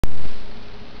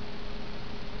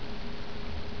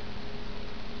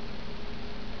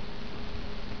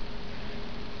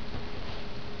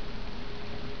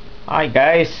Hi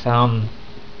guys,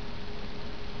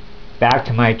 back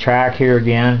to my track here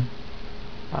again.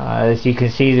 As you can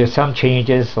see, there's some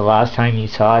changes. The last time you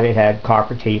saw it had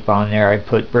copper tape on there. I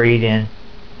put braid in,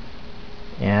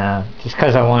 just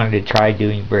because I wanted to try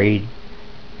doing braid.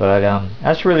 But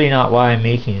that's really not why I'm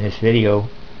making this video.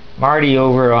 Marty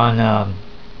over on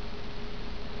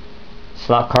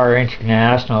Slot Car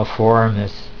International forum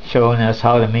is showing us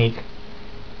how to make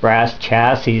brass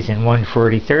chassis in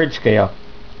 1/43rd scale.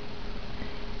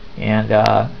 And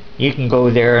you can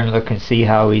go there and look and see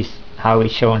how he's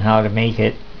showing how to make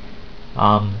it.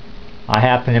 I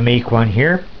happen to make one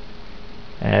here.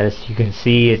 As you can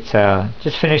see, it's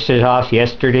just finished it off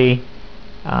yesterday.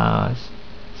 Thought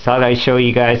I'd show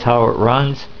you guys how it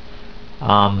runs.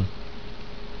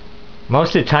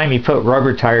 Most of the time you put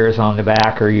rubber tires on the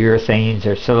back, or urethanes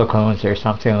or silicones or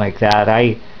something like that.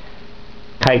 I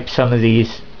type some of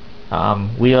these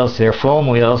wheels. They're foam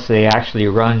wheels. They actually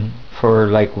run for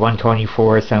like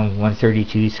 1/24th and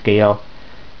 1/32 scale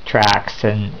tracks,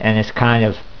 and it's kind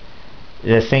of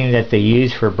the thing that they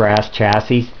use for brass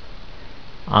chassis.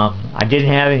 I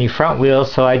didn't have any front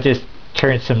wheels, so I just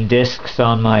turned some discs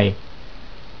on my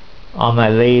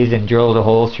lathe and drilled a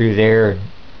hole through there and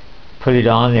put it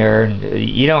on there. And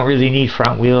you don't really need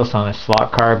front wheels on a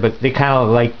slot car, but they kind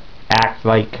of act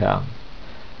like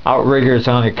outriggers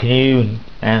on a canoe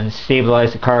and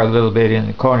stabilize the car a little bit in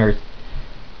the corners.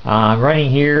 I'm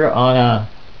running here on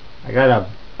I got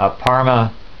a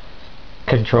Parma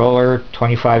controller,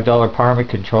 $25 Parma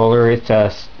controller. It's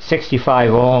a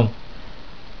 65 ohm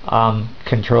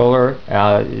controller.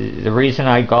 The reason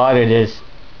I got it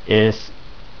is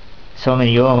so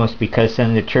many ohms, because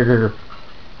then the trigger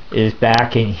is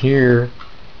back in here,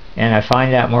 and I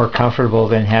find that more comfortable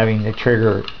than having the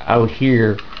trigger out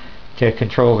here to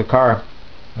control the car.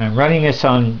 I'm running this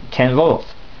on 10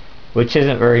 volts, which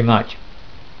isn't very much.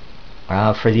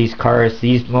 For these cars,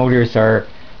 these motors are,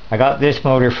 I got this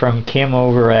motor from Kim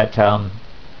over at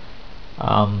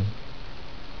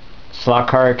Slot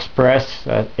Car Express.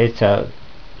 It's a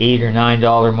 $8 or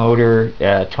 $9 motor,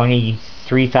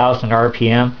 23,000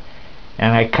 RPM,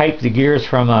 and I typed the gears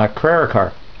from a Carrera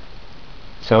car.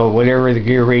 So whatever the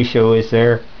gear ratio is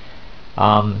there.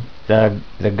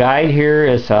 The guide here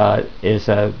is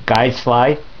a guide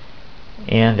slide,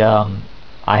 and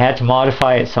I had to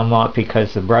modify it somewhat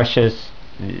because the brushes,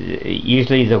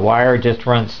 usually the wire just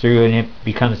runs through and it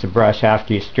becomes a brush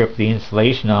after you strip the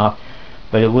insulation off,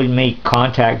 but it wouldn't make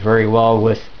contact very well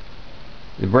with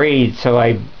the braid, so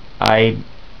I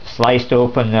sliced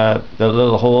open the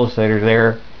little holes that are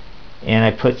there, and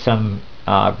I put some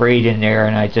braid in there,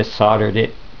 and I just soldered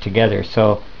it together.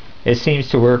 So it seems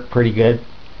to work pretty good.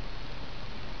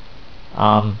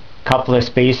 Couple of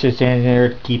spacers in there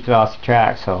to keep it off the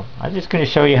track. So I'm just going to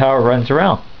show you how it runs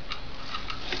around.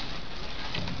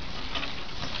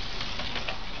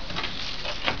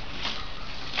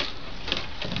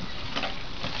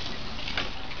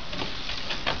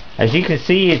 As you can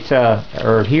see, it's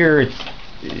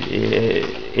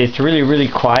it's really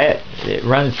quiet. It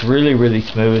runs really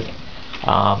smooth.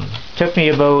 Took me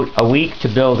about a week to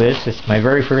build this. It's my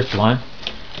very first one.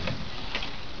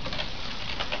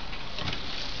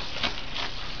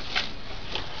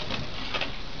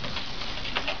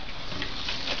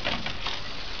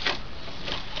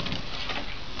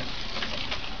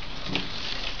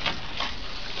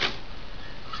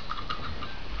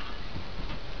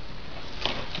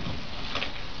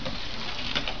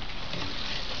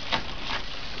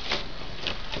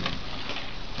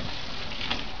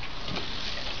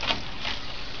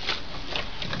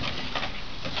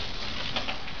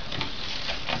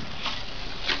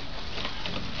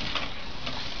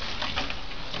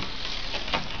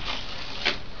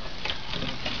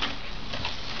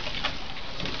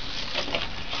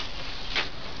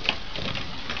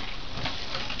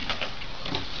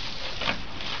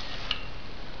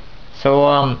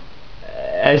 So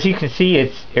as you can see,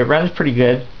 it runs pretty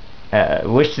good.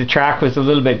 Wish the track was a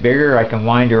little bit bigger. I can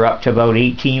wind her up to about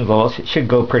 18 volts. It should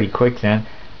go pretty quick then.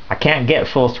 I can't get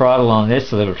full throttle on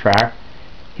this little track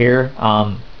here.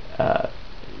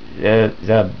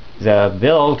 The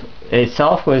build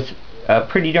itself was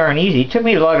pretty darn easy. It took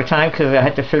me a lot of time because I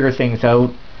had to figure things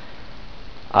out.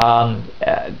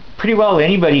 Pretty well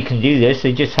anybody can do this.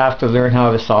 They just have to learn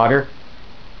how to solder.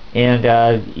 And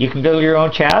you can build your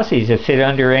own chassis that fit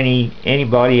under any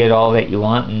body at all that you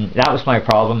want. And that was my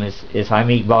problem, is I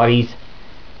make bodies,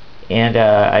 and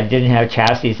I didn't have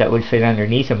chassis that would fit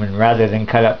underneath them. And rather than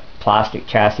cut up plastic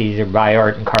chassis or buy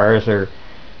art in cars, or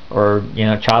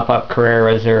chop up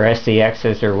Carreras or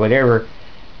SCXs or whatever,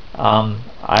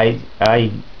 I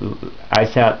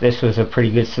thought this was a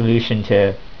pretty good solution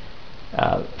to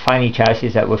finding chassis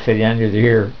that will fit under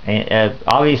here. And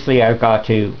obviously I've got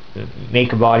to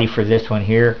make a body for this one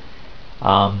here,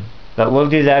 but we'll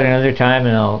do that another time,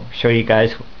 and I'll show you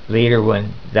guys later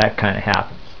when that kind of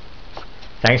happens.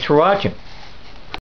 Thanks for watching.